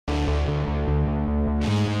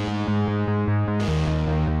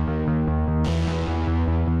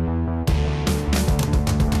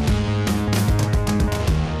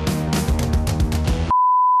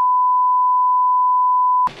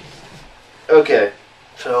Okay,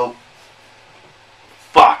 so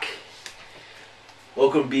fuck.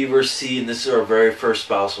 Welcome to BvsC, and this is our very first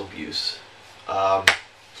spousal abuse.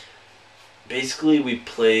 Basically, we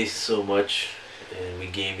play so much and we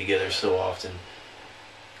game together so often.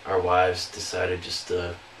 Our wives decided just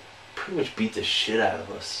to pretty much beat the shit out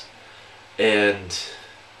of us, and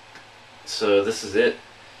so this is it.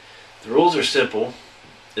 The rules are simple.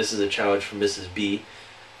 This is a challenge from Mrs. B.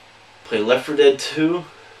 Play Left 4 Dead 2.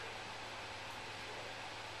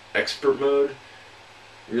 Expert mode,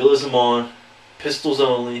 realism on, pistols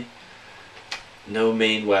only, no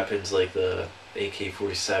main weapons like the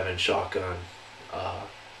AK-47, shotgun.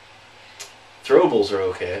 Throwables are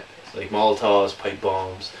okay, like Molotovs, pipe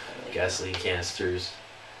bombs, gasoline canisters.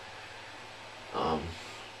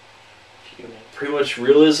 Pretty much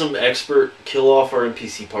realism, expert, kill off our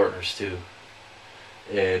NPC partners too.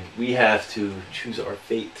 And we have to choose our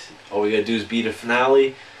fate. All we gotta do is beat a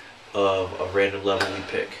finale of a random level we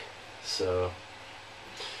pick. So,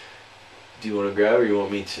 do you want to grab or you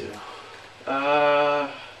want me to?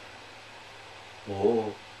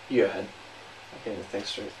 Whoa. You go ahead. I can't even think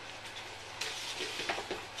straight.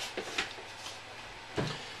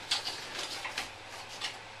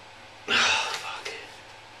 Fuck.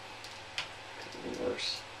 Could be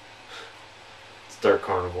worse. It's Dark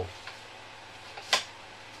Carnival.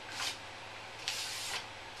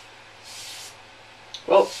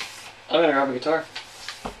 Well, I'm gonna grab a guitar.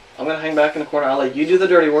 I'm gonna hang back in the corner. I'll let you do the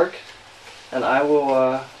dirty work, and I will.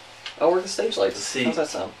 I'll work the stage lights. See, how's that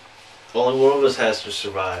sound? Only one of us has to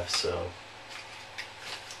survive, so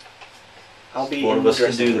I'll be. One of us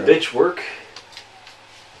can do the bitch work.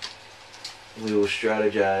 We will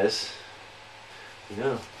strategize. You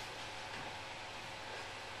know,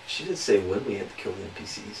 she did say when we had to kill the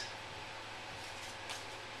NPCs.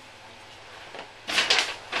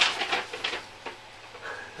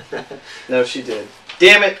 No, she did.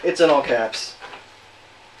 Damn it! It's in all caps.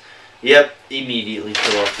 Yep, immediately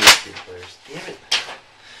kill off these two players. Damn it.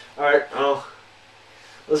 Alright, well,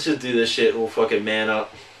 let's just do this shit. We'll fucking man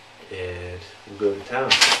up and we'll go to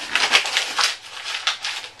town.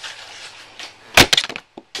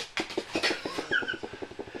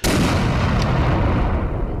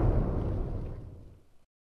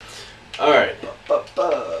 Alright.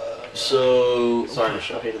 So. Sorry,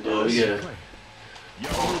 Michelle, I hate to do Oh, this. yeah.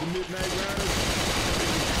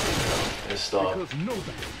 Stop.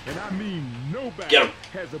 Get him.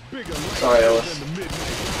 Sorry, Ellis.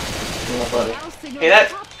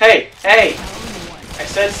 Hey, Hey! I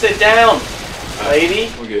said sit down, lady.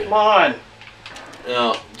 We're good. Come on.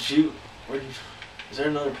 Now, is there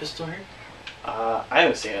another pistol here? I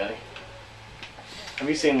haven't seen any. Have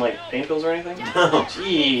you seen, like, pain pills or anything? No.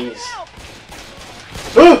 Jeez.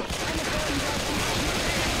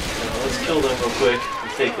 Let's kill them real quick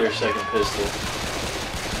and take their second pistol.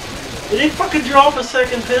 Did they fucking drop a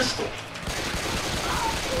second pistol?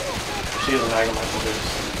 She is an aggravating dude.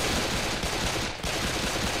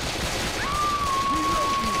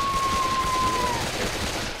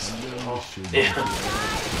 Yeah.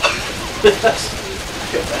 I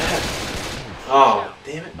feel bad. Oh,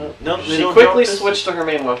 damn it. No, She quickly switched to her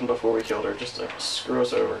main weapon before we killed her, just to screw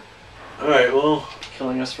us over. Alright, well.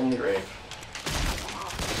 Killing us from the grave.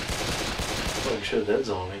 Fucking should have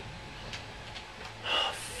dead on me.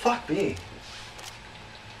 Fuck me.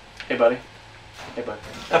 Hey, buddy. Hey, buddy.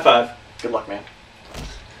 High five. Good luck, man.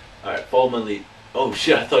 Alright, follow my lead. Oh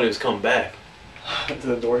shit, I thought he was coming back. Did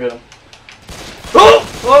the door hit him? Oh!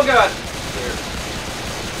 Oh, God!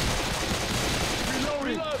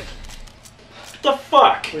 Reloading. What the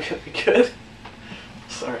fuck? We good?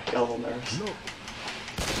 Sorry, got a little nervous.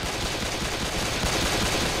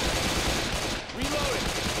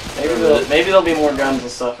 Maybe there'll be more guns and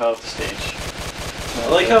stuff out of the stage. I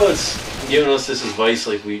like how it's giving us this advice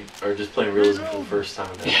like we are just playing realism for the first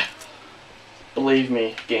time now. Yeah. Believe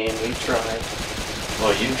me, game, we tried.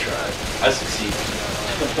 Oh, you tried. I succeeded.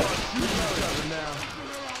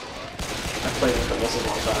 I played with the missus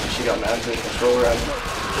one time. She got mad because the controller at me.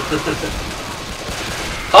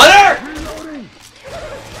 Hunter!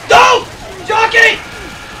 No! Jockey!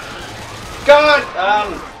 God!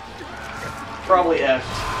 Probably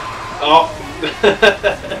F'd. Oh!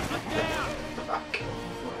 Fuck.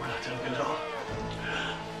 We're not doing good at all.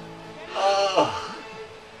 Oh.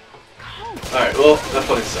 Alright, well, that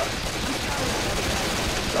fucking sucks.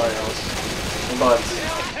 Sorry, Alice. Buds.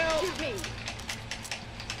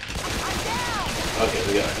 Okay,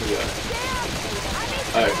 we got it.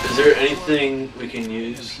 Alright, is there anything we can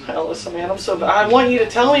use? Alice, man, I'm so bad. I want you to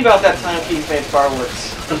tell me about that time Keith made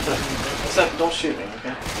fireworks. Except, don't shoot me,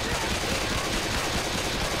 okay?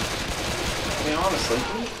 I mean, honestly,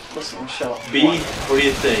 Listen, Michelle. B, what do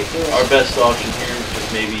you think? Our best option here is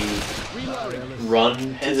just maybe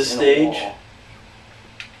run to the stage.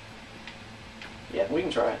 Yeah, we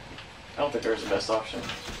can try it. I don't think there's the best option.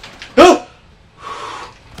 Oh!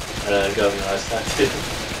 Got me last time too.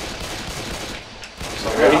 So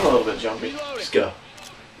ready? I'm a little bit jumpy. Let's go.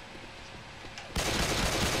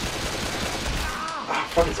 Ah,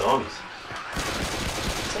 fucking zombies.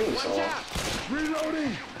 Taking so long.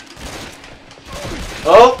 Reloading.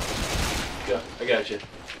 Oh! Go. I got you.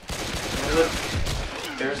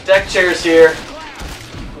 There's deck chairs here.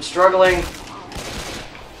 I'm struggling.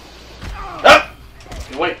 Ah!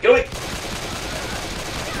 Get away, get away!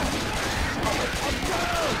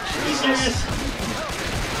 Jesus.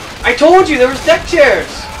 I told you there was deck chairs!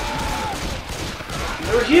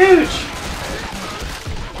 They were huge!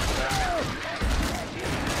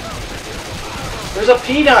 There's a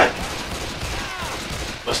peanut!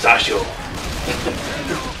 Mustachio.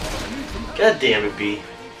 God damn it, B.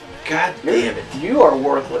 God damn it. You are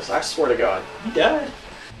worthless, I swear to God. He died.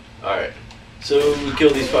 Alright. So we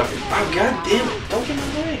killed these fuckers. Oh, god damn it. Don't get in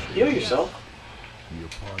the way. Heal yourself.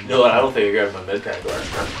 No, I don't think I grabbed my med pack bar.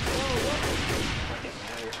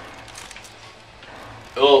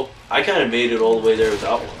 Well, I kind of made it all the way there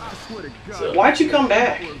without one. So, Why'd you come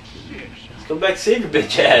back? let's come back to save your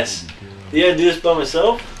bitch ass. You gotta do this by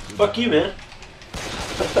myself? Fuck you, man.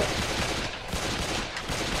 Of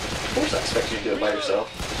course I expect you to do it by yourself.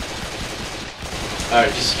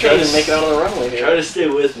 Alright, just You try can't to, even make it out of the runway here. try to stay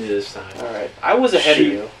with me this time. Alright, I was ahead Shoot.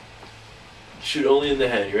 of you. Shoot only in the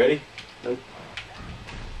head. You ready? Nope.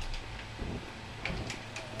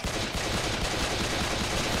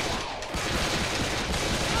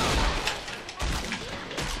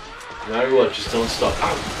 No matter what, just don't stop.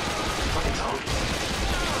 Ow! Fucking zombies.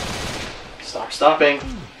 Stop stopping.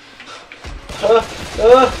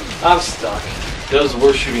 I'm stuck. That was the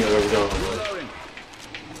worst shooting I've ever done in my life.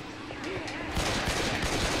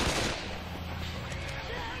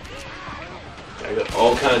 I got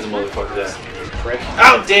all kinds of motherfuckers at me. Frick.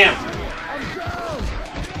 Oh, damn!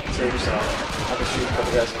 Save yourself. I can shoot a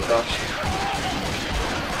couple guys in the crotch.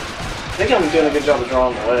 I think I'm doing a good job of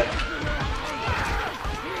drawing the way.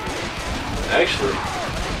 Actually, I'm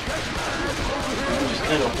just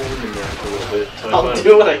kind of holding that for a little bit. Until I I'll find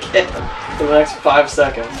do what I can for the next 5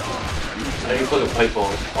 seconds. I can put a pipe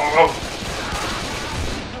on. Oh!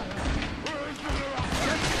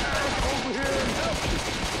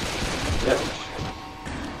 Yep.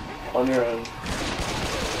 On your own.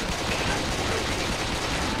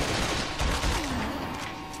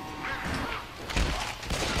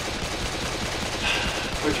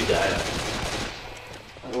 Where'd you die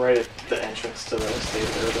at? Right at the entrance to the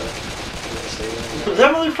stadium. Or the stadium. Was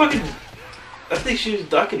that motherfucking... I think she was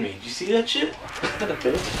ducking me. Did you see that shit? That a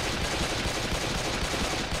bitch?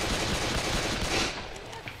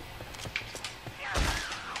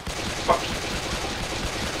 Fuck you.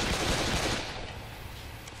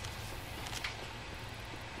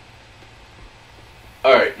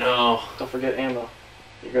 Alright, now Don't forget ammo.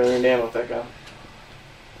 You're gonna need ammo with that gun.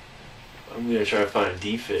 I'm gonna try to find a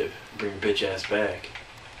defib. Bring your bitch ass back.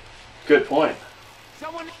 Good point.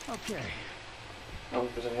 Someone. Okay. I don't know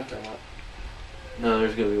if there's any out there or not. No,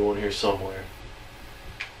 there's gonna be one here somewhere.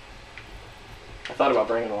 I thought about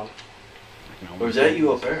bringing one. Or is that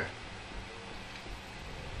you up there?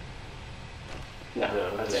 No,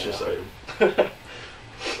 No, that's that's just ammo. item.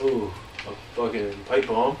 Ooh, a fucking pipe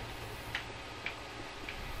bomb.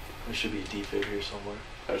 There should be a defib here somewhere.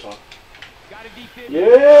 There's one. Got a defib.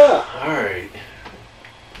 Yeah! Alright.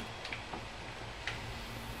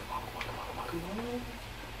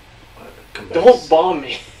 Come back. Don't bomb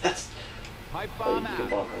me. That's. Pipe Oh, bomb you can out.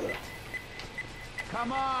 bomb her though.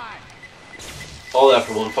 Come on. All that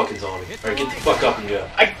for one fucking zombie. Alright, get the fuck up and go.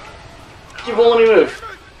 You won't let me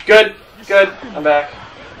move. Good, good. I'm back.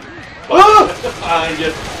 Ah! Behind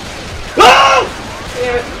you. Ah!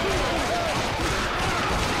 Damn it.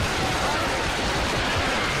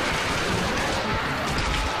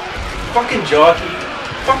 Fucking jockey.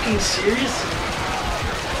 Fucking serious?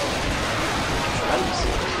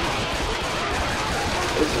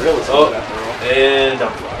 It's really Oh, something after all. and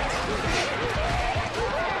I'm blocked.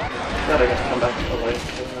 Now they're gonna come back to the late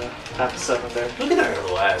half 7 there. Look at that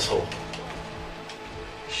little asshole.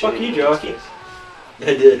 Fuck you, Shitty jockey. bastards. I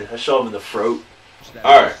did. I shot him in the throat.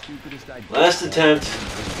 Alright. Last attempt.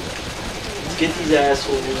 Let's get these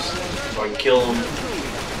assholes. If I can kill them.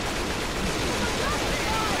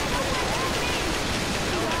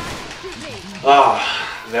 Ah,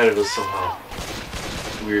 that was somehow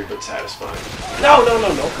weird but satisfying. No, no,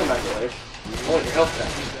 no, don't come back to life. I want your health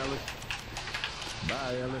back.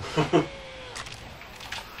 Bye, Ellis.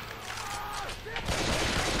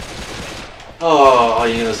 Oh,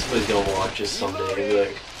 you know, somebody's gonna watch this someday and be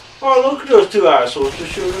like, oh, look at those two assholes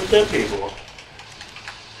just shooting at dead people.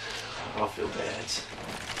 I'll feel bad.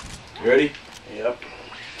 You ready? Yep.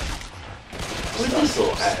 Look at this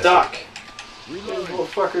little ass. Stuck. This little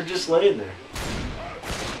fucker just laying there.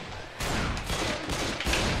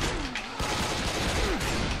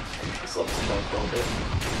 This level's fun for a bit.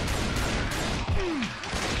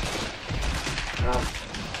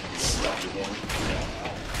 Stuck again.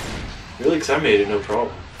 Really? Because I made it no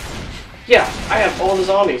problem. Yeah, I have all the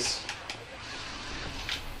zombies.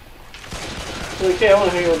 Like, yeah, I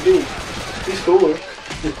want to hang out with dude. He's cooler.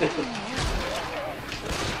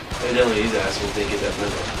 Evidently these assholes didn't get that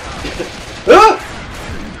memo. Ah!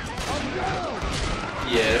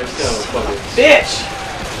 Yeah, there's no fucking... Bitch!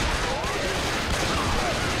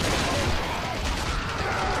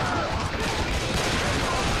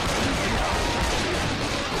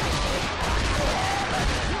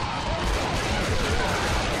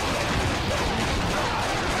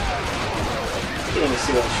 You can't even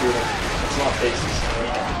see what I'm shooting. It's not faces.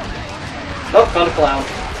 Oh, found a clown.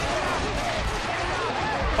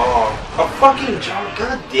 Oh, a fucking jump.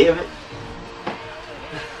 God damn it.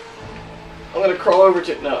 I'm gonna crawl over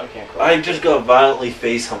to... No, I can't crawl. I just got violently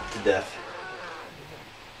face humped to death.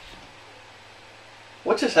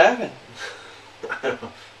 What just happened? I don't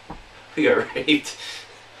know. We got raped.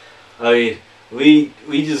 I mean,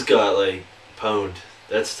 we just got, like, pwned.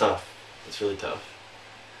 That's tough. That's really tough.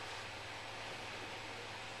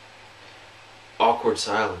 Awkward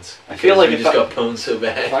silence. I feel like we if just I- got pwned so If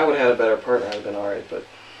bad. I would have had a better partner, I'd have been alright, but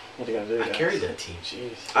what are you gonna do, I guys? carried that team.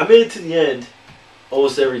 Jeez. I made it to the end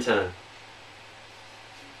almost every time.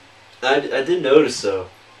 I did notice, though,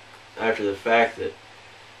 after the fact that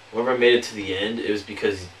whenever I made it to the end, it was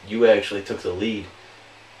because you actually took the lead.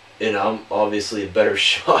 And I'm obviously a better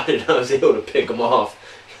shot, and I was able to pick them off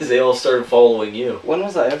because they all started following you. When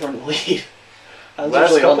was I ever in the lead? I was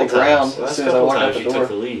Last usually on the couple ground times. as Last soon as I couple walked out times the you door. took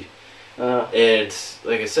the lead. Uh, And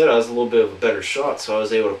like I said, I was a little bit of a better shot, so I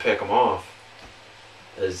was able to pick them off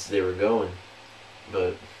as they were going.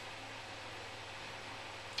 But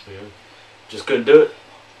yeah, just couldn't do it.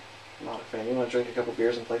 not a fan. You want to drink a couple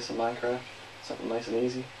beers and play some Minecraft? Something nice and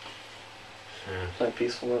easy. Yeah. Playing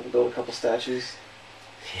peaceful mode, build a couple statues.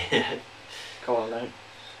 Yeah. Call it a night.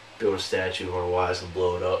 Build a statue of our wives and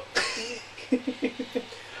blow it up.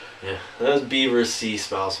 Yeah, that was BvsC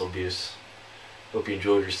spousal abuse. Hope you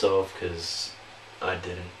enjoyed yourself, because I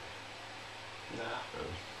didn't. No.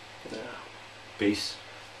 No. Peace.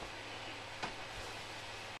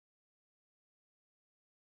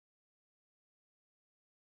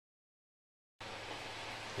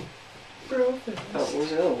 Bro, oh, where's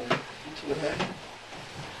the other one?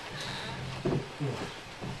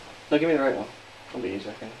 No, give me the right one. It'll be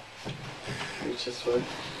easier. I can reach this way.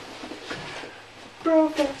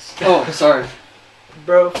 Brofist. Oh, sorry.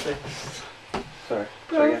 Brofist. Sorry.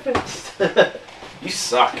 Try again. Brofist. You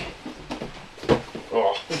suck.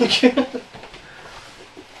 Oh.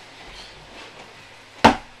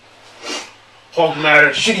 Hog mad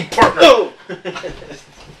at shitty partner. Oh!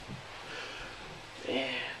 Man.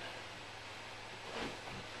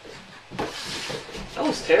 That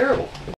was terrible.